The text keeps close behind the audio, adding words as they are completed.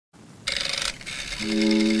First,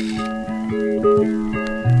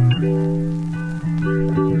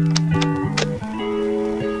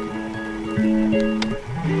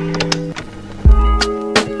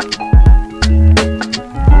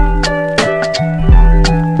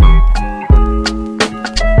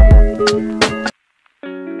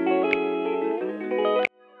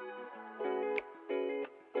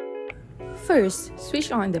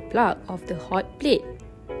 switch on the plug of the hot plate.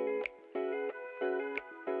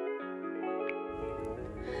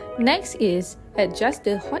 Next is adjust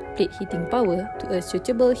the hot plate heating power to a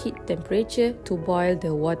suitable heat temperature to boil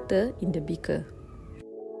the water in the beaker.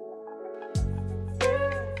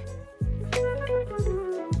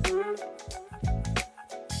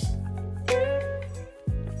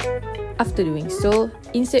 After doing so,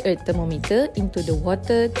 insert a thermometer into the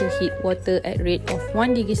water to heat water at rate of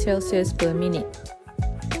 1 degree Celsius per minute.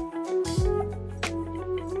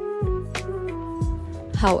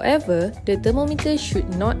 However, the thermometer should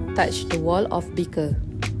not touch the wall of beaker.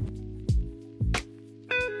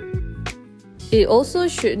 It also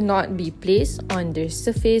should not be placed on the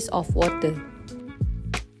surface of water.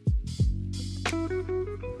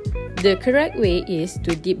 The correct way is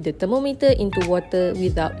to dip the thermometer into water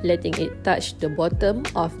without letting it touch the bottom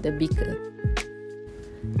of the beaker.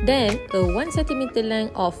 Then, a 1 cm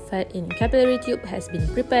length of fat in capillary tube has been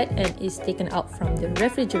prepared and is taken out from the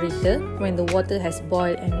refrigerator when the water has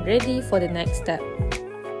boiled and ready for the next step.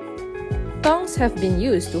 Tongs have been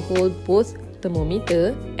used to hold both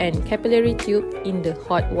thermometer and capillary tube in the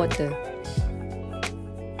hot water.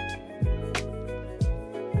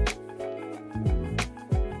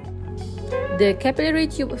 The capillary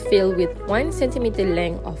tube filled with 1 cm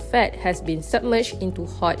length of fat has been submerged into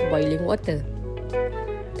hot boiling water.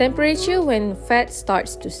 Temperature when fat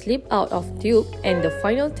starts to slip out of tube and the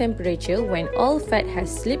final temperature when all fat has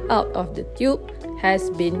slipped out of the tube has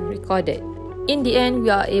been recorded. In the end, we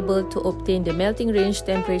are able to obtain the melting range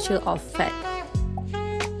temperature of fat.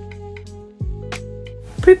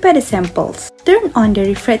 Prepare the samples. Turn on the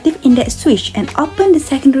refractive index switch and open the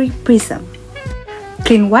secondary prism.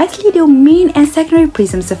 Clean wisely the main and secondary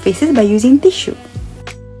prism surfaces by using tissue.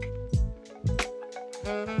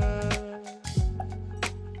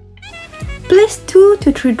 Place 2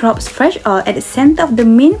 to 3 drops fresh oil at the center of the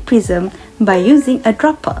main prism by using a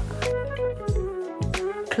dropper.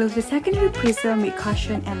 Close the secondary prism with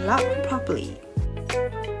caution and lock properly.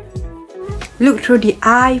 Look through the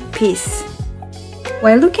eyepiece.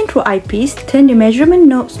 While looking through eyepiece, turn the measurement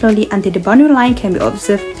knob slowly until the boundary line can be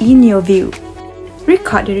observed in your view.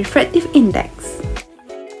 Record the refractive index.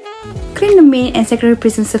 Clean the main and secondary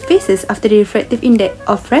prism surfaces after the refractive index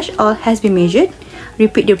of fresh oil has been measured.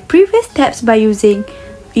 Repeat the previous steps by using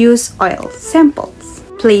used oil samples.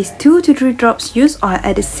 Place 2 to 3 drops used oil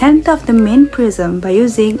at the center of the main prism by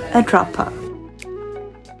using a dropper.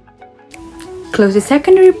 Close the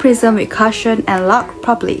secondary prism with caution and lock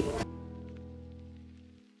properly.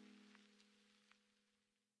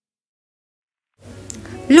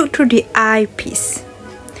 Look through the eyepiece.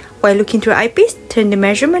 While looking through the eyepiece, turn the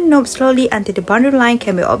measurement knob slowly until the boundary line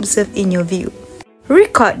can be observed in your view.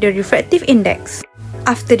 Record the refractive index.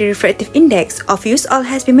 After the refractive index of used oil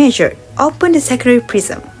has been measured, open the secondary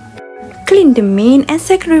prism. Clean the main and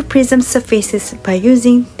secondary prism surfaces by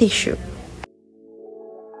using tissue.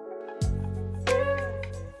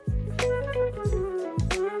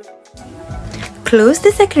 Close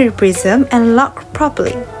the secondary prism and lock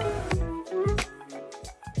properly.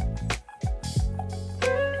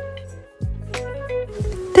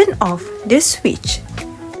 Turn off the switch.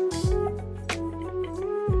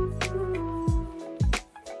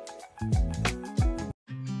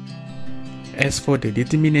 As for the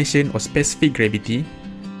determination of specific gravity,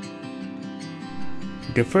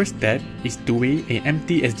 the first step is to weigh an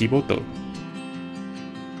empty SG bottle.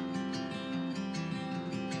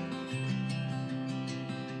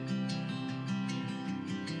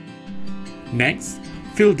 Next,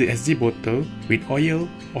 fill the SG bottle with oil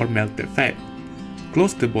or melted fat.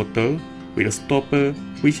 Close the bottle with a stopper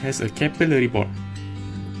which has a capillary board.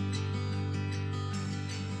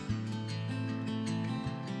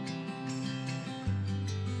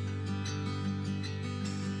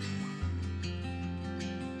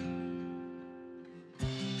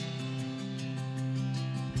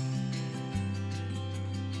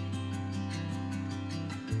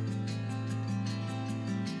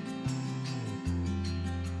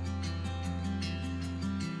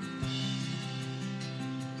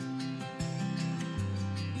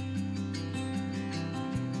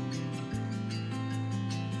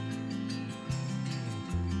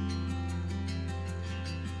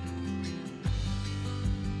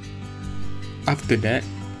 After that,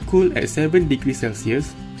 cool at 7 degrees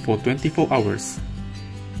Celsius for 24 hours.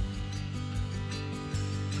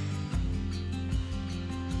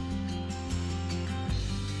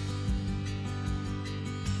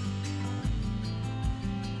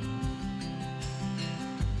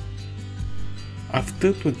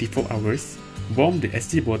 After 24 hours, warm the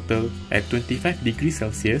SG bottle at 25 degrees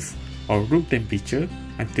Celsius or room temperature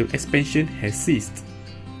until expansion has ceased.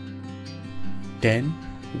 Then,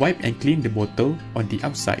 wipe and clean the bottle on the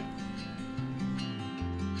outside.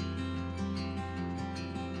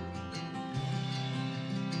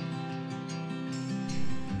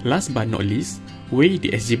 Last but not least, weigh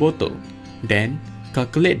the SG bottle. Then,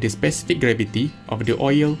 calculate the specific gravity of the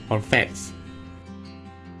oil or fats.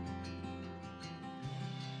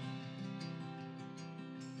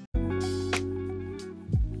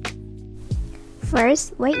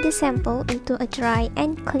 First, weigh the sample into a dry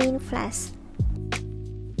and clean flask.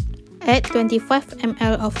 Add 25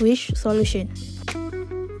 ml of which solution.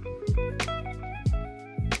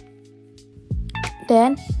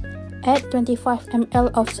 Then, add 25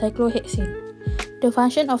 ml of cyclohexane. The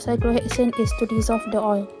function of cyclohexane is to dissolve the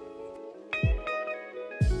oil.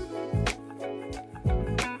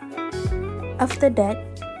 After that,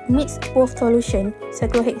 mix both solution,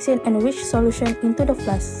 cyclohexane and which solution into the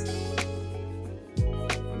flask.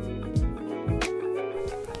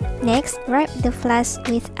 Next, wrap the flask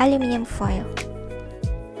with aluminum foil.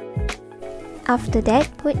 After that,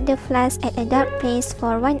 put the flask at a dark place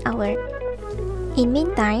for 1 hour. In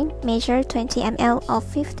meantime, measure 20 ml of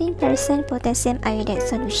 15% potassium iodide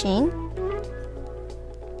solution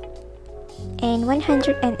and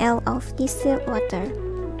 100 ml of distilled water.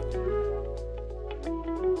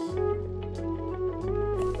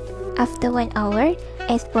 After 1 hour,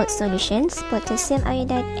 add both solutions, potassium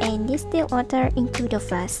iodide and distilled water into the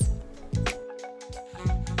flask.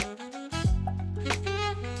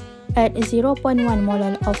 Add 0.1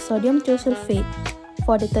 molar of sodium thiosulfate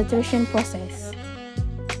for the titration process.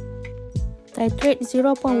 Titrate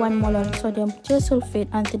 0.1 molar sodium thiosulfate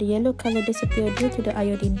until the yellow color disappears due to the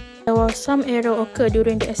iodine. There was some error occur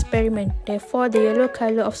during the experiment, therefore the yellow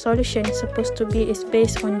color of solution supposed to be is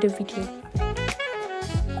based on the video.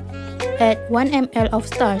 Add 1 ml of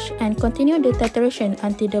starch and continue the titration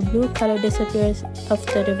until the blue color disappears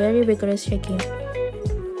after the very vigorous shaking.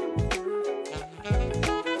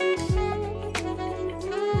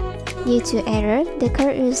 Due to error, the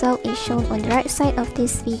correct result is shown on the right side of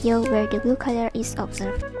this video where the blue color is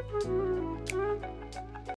observed.